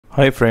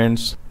Hi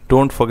friends,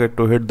 don't forget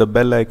to hit the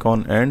bell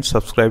icon and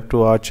subscribe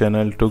to our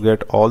channel to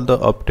get all the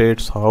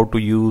updates how to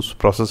use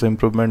process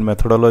improvement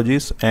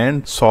methodologies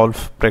and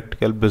solve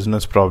practical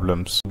business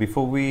problems.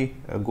 Before we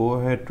go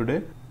ahead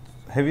today,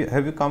 have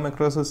you come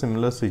across a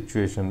similar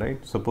situation,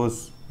 right?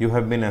 Suppose you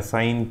have been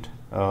assigned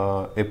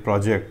a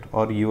project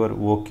or you are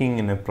working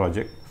in a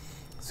project.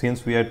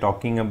 Since we are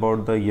talking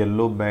about the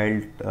yellow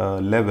belt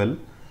level,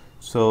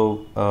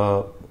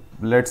 so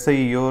let's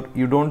say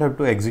you don't have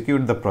to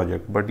execute the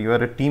project, but you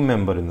are a team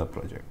member in the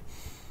project.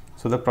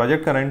 So the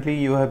project currently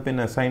you have been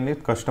assigned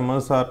it,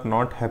 customers are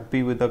not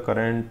happy with the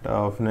current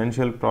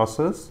financial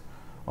process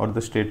or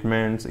the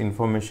statements,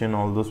 information,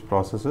 all those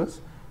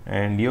processes,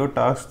 and your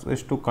task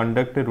is to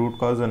conduct a root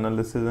cause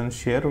analysis and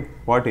share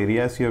what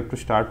areas you have to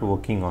start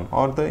working on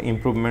or the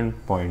improvement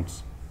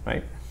points,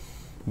 right?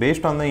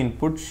 Based on the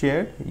input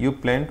shared, you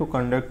plan to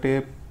conduct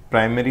a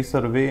primary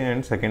survey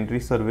and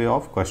secondary survey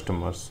of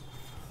customers,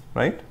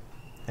 right?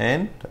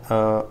 And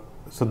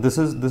so this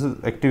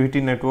is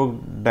activity network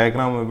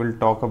diagram we will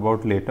talk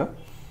about later.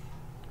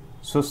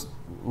 So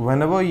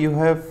whenever you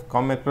have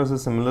come across a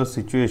similar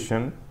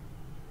situation,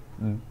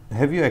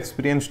 have you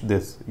experienced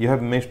this?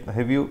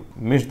 Have you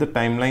missed the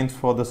timelines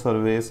for the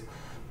surveys?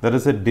 There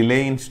is a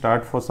delay in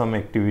start for some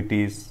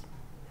activities.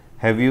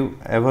 Have you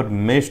ever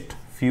missed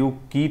few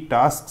key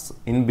tasks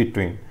in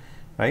between,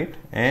 right?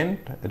 And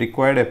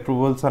required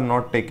approvals are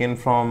not taken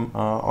from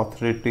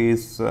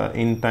authorities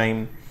in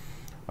time.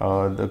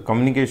 The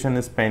communication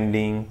is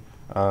pending,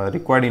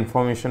 required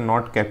information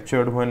not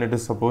captured when it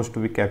is supposed to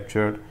be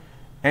captured,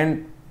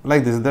 and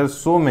like this there are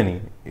so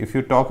many. If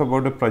you talk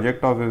about a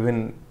project of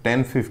even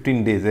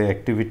 10-15 days, a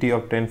activity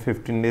of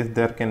 10-15 days,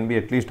 there can be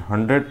at least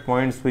 100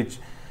 points which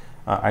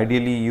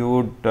ideally you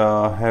would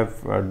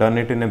have done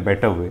it in a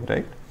better way,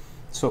 right?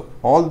 So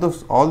all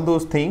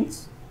those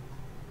things,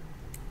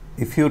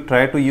 if you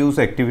try to use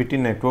activity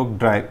network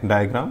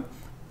diagram,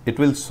 it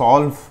will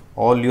solve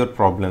all your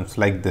problems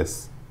like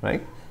this,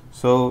 right?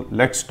 So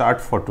let's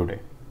start for today.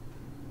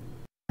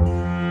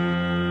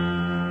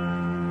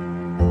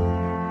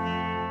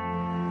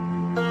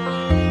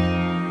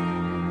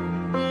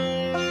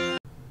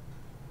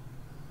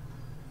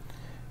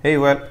 Hey,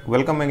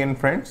 welcome again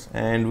friends,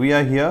 and we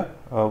are here.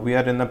 We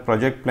are in the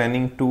project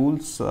planning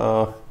tools.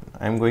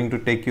 I'm going to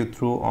take you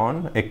through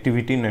on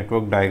activity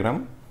network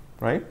diagram,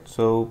 right?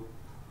 So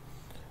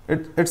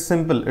it's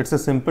simple. It's a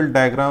simple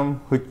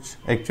diagram which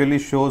actually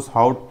shows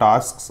how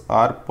tasks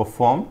are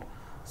performed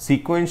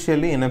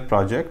sequentially in a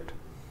project.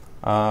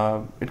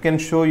 It can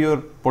show your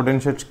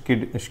potential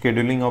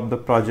scheduling of the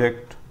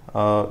project,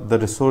 the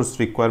resource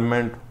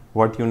requirement,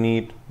 what you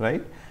need,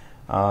 right?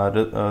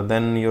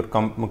 Then your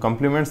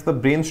complements the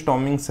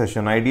brainstorming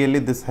session. Ideally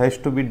this has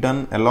to be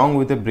done along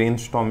with a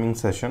brainstorming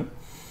session,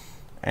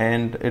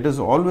 and it is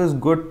always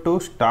good to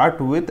start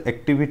with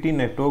activity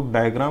network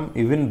diagram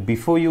even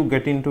before you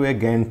get into a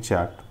Gantt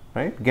chart,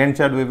 right? Gantt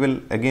chart we will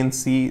again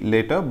see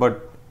later,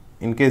 but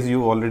in case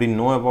you already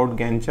know about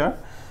Gantt chart,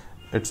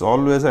 it's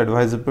always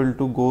advisable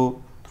to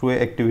go through a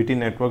activity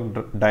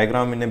network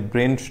diagram in a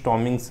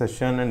brainstorming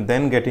session and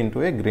then get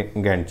into a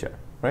Gantt chart,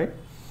 right?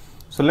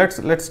 So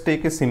let's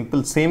take a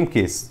simple same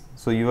case.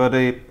 So you are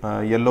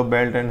a yellow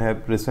belt and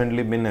have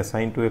recently been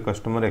assigned to a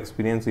customer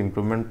experience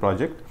improvement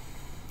project.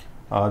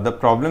 The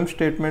problem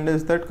statement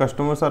is that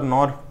customers are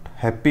not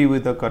happy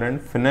with the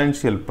current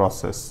financial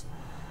process,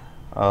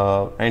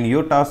 and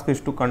your task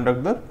is to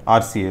conduct the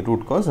RCA,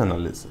 root cause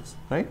analysis,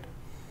 right?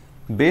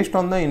 Based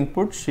on the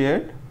input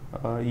shared,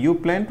 you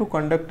plan to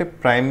conduct a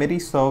primary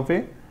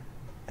survey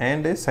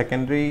and a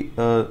secondary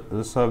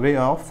survey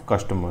of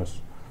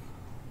customers.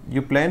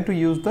 You plan to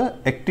use the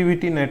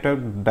activity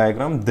network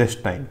diagram this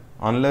time,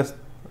 unlike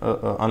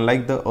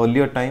the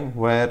earlier time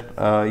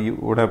where you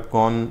would have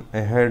gone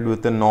ahead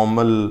with a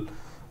normal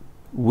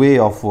way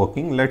of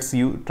working. Let's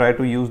try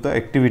to use the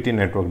activity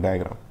network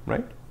diagram,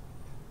 right?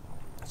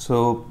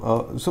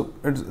 So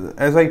it's,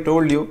 as I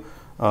told you,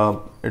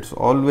 it's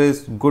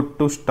always good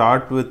to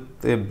start with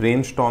a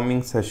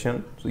brainstorming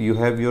session. So you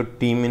have your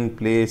team in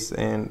place,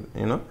 and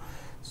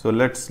so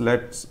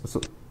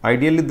so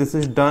ideally this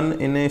is done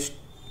in a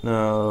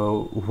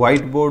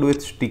whiteboard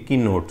with sticky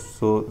notes.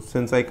 So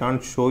since I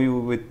can't show you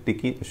with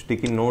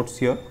sticky notes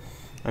here,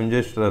 I'm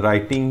just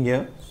writing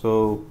here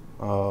so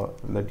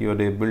that you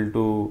are able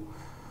to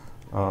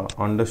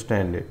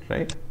understand it,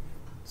 right?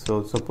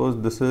 So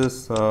suppose this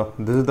is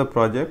the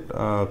project,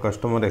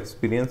 customer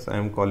experience. I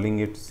am calling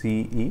it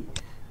CE,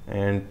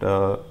 and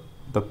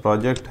the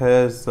project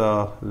has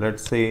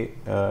let's say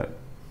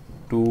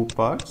two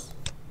parts.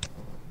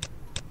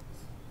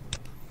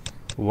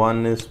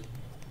 One is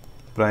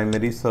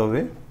primary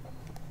survey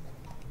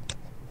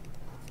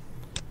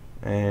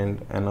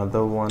and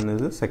another one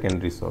is a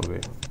secondary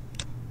survey.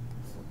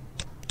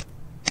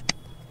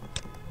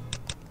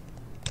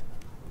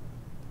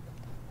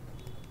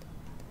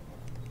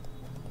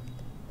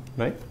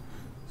 Right?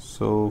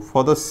 So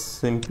for the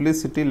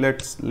simplicity,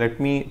 let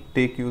me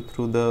take you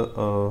through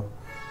the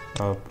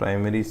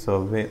primary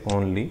survey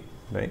only,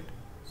 right?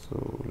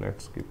 So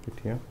let's keep it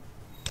here.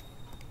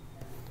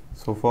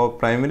 So for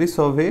primary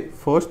survey,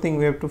 first thing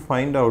we have to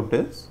find out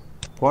is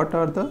what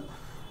are the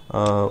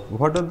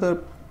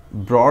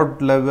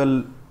broad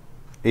level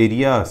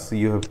areas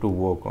you have to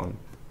work on.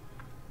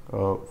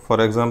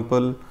 For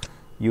example,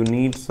 you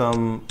need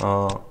some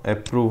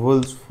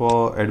approvals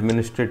for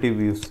administrative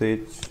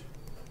usage,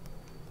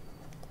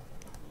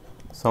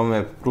 some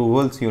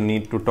approvals you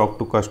need to talk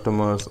to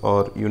customers,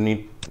 or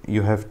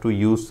you have to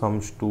use some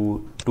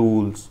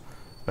tools,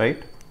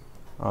 right?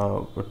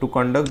 To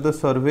conduct the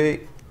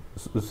survey,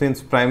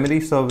 since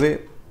primary survey,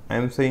 I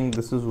am saying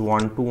this is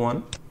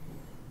 1-to-1,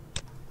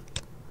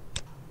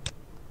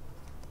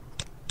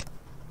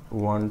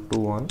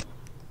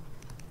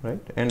 right?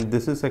 And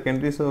this is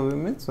secondary survey,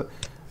 means I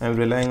am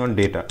relying on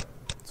data.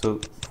 So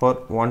for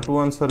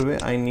 1-to-1 survey,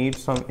 I need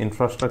some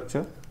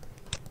infrastructure,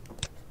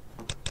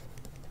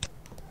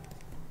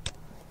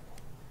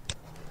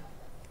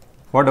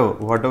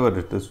 whatever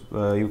it is,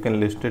 you can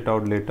list it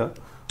out later.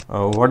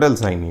 What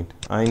else I need?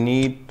 I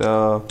need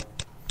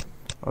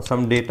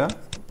some data,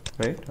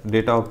 right?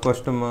 Data of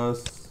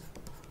customers,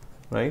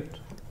 right?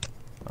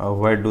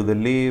 Where do they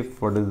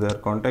live? What is their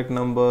contact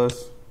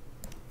numbers?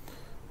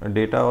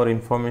 Data or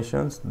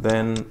informations.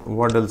 Then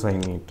what else I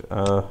need?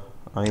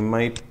 I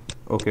might,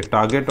 okay,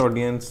 target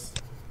audience,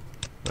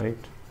 right?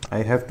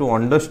 I have to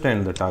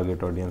understand the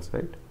target audience,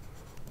 right?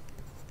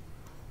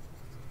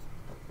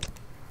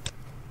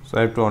 So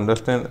I have to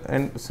understand,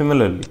 and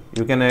similarly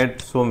you can add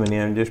so many.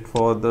 I'm just,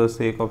 for the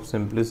sake of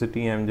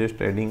simplicity, I'm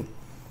just adding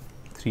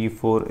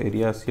 3-4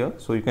 areas here,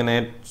 so you can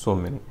add so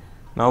many.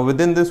 Now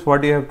within this,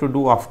 what you have to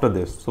do after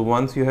this? So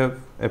once you have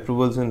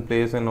approvals in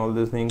place and all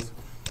these things,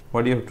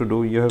 what you have to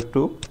do? You have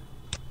to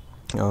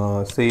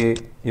say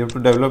you have to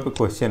develop a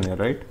questionnaire,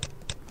 right?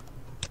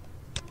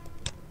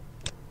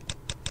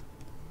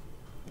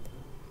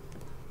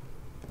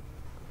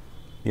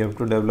 You have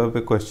to develop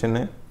a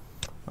questionnaire,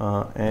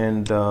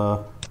 and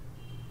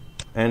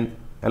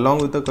along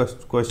with the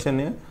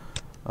questionnaire,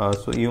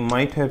 so you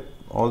might have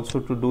also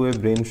to do a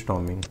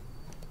brainstorming,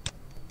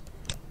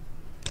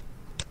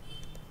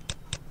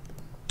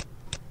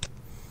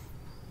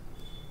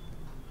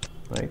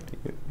 right?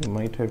 You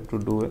might have to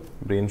do a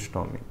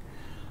brainstorming.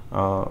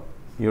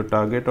 Your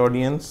target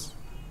audience,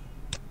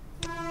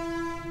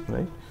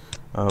 right?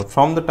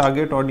 From the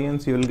target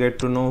audience, you will get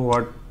to know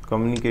what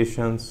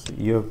communications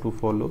you have to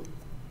follow.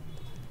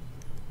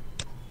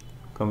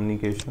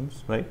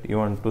 Communications, right? You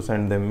want to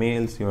send them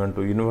mails, you want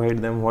to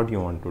invite them, what you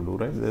want to do,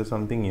 right? There's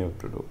something you have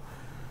to do.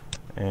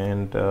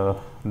 And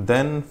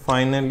then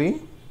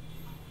finally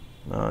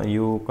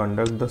you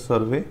conduct the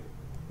survey,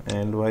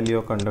 and while you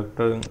are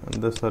conducting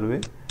the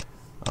survey,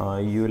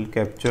 you will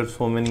capture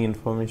so many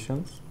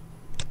informations.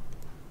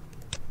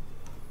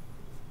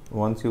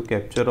 Once you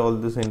capture all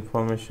this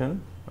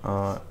information,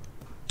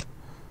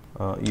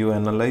 you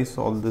analyze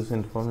all this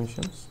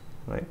informations,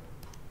 right?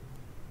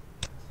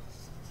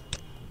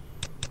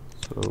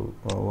 So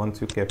once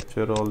you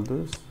capture all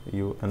this,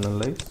 you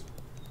analyze,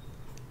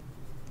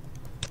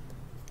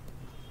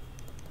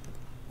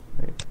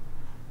 right?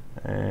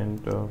 And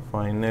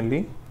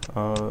finally,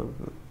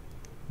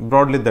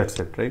 broadly that's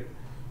it, right?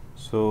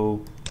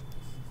 So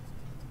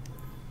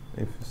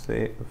if you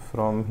say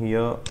from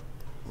here,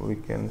 we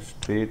can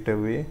straight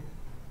away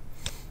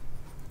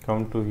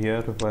come to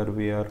here where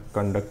we are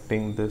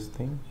conducting this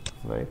thing,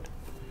 right?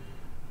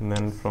 And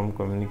then from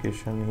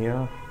communication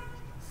here,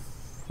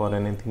 for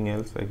anything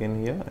else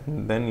again here,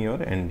 and then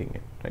you're ending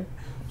it, right?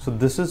 So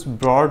this is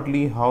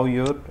broadly how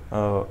your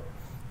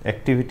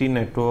activity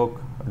network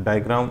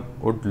diagram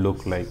would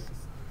look like,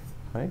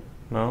 right?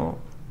 Now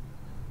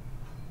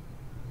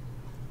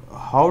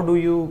how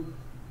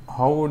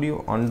would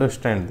you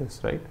understand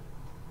this, right?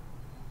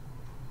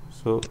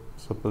 So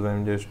suppose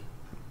I'm just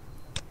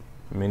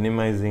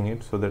minimizing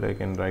it so that I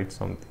can write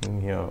something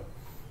here.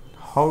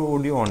 How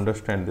would you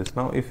understand this?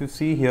 Now if you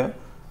see here,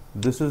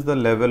 this is the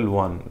level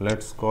 1,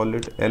 let's call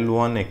it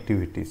L1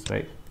 activities,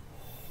 right?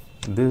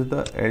 This is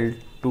the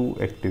L2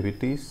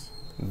 activities,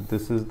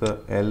 this is the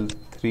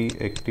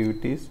L3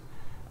 activities,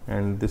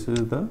 and this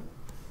is the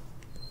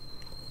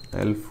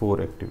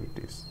L4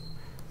 activities.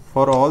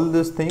 For all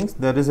these things,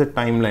 there is a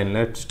timeline.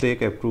 Let's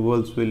take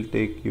approvals will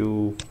take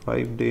you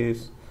 5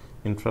 days,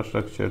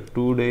 infrastructure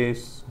 2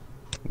 days,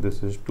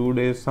 this is 2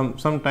 days,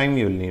 some time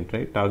you will need,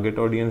 right? Target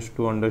audience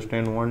to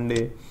understand 1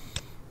 day,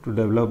 to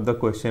develop the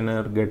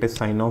questionnaire, get a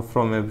sign off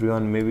from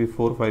everyone, maybe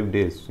 4-5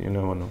 days, you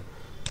never know.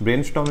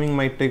 Brainstorming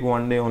might take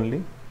 1 day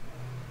only,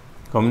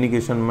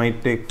 communication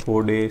might take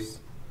 4 days,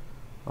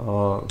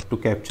 to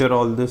capture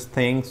all these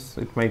things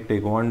it might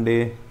take 1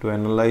 day, to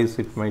analyze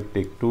it might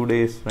take 2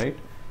 days, right?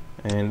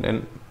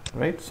 And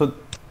right, so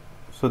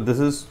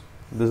these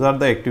are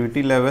the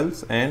activity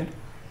levels and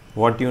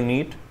what you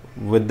need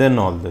within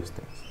all these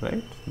things,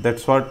 right?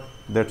 That's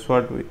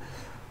what we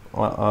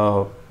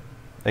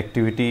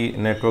activity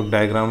network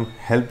diagram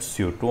helps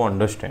you to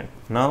understand.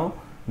 Now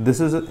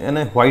this is in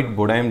a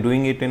whiteboard. I am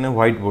doing it in a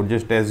whiteboard.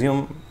 Just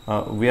assume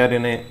we are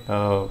in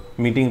a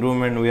meeting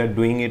room and we are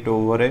doing it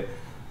over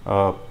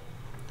a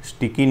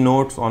sticky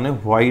notes on a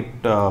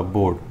white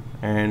board,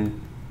 and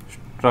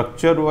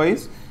structure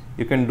wise,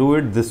 you can do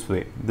it this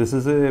way. This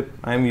is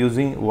I am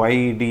using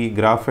YED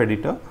graph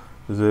editor.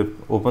 This is a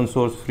open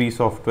source free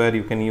software,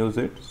 you can use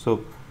it.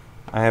 So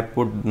I have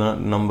put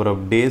number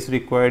of days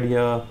required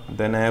here,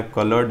 then I have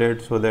colored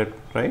it so that,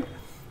 right,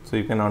 so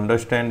you can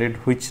understand it,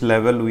 which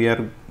level we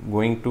are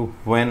going to,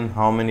 when,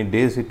 how many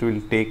days it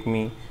will take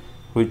me,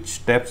 which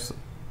steps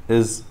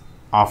is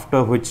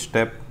after which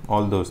step,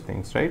 all those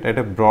things, right, at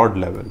a broad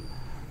level.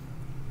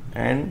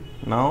 And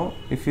now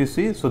if you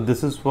see, so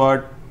this is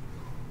what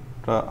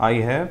I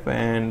have,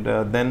 and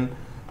then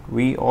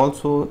we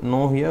also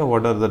know here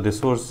what are the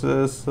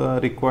resources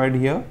required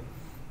here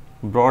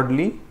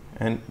broadly,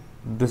 and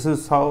this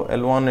is how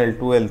L1,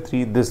 L2,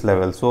 L3, this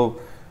level. So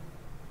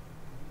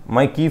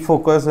my key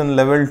focus in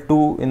level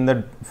 2 in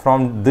the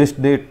from this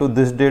date to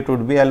this date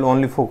would be, I'll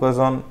only focus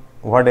on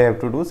what I have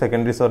to do,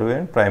 secondary survey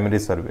and primary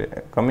survey.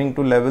 Coming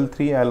to level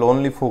 3, I'll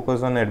only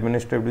focus on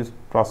administrative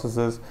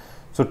processes.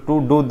 So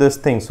to do these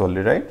things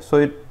only, right? So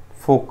it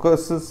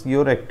focuses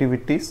your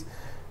activities.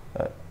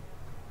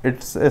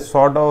 It's a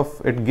sort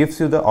of, it gives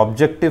you the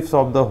objectives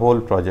of the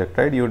whole project,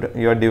 right?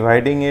 You are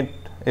dividing it,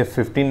 a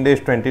 15 days,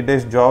 20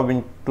 days job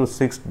into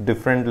 6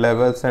 different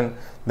levels, and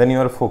then you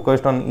are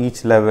focused on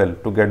each level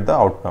to get the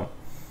outcome,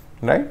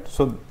 right?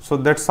 So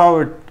that's how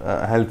it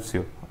helps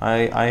you.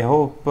 I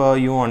hope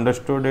you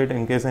understood it.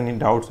 In case any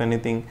doubts,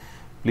 anything,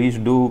 please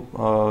do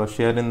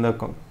share in the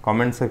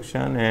comment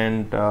section,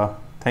 and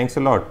thanks a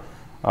lot.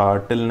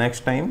 Till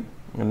next time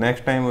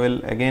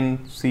we'll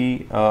again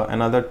see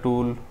another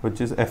tool, which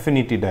is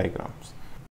affinity diagrams.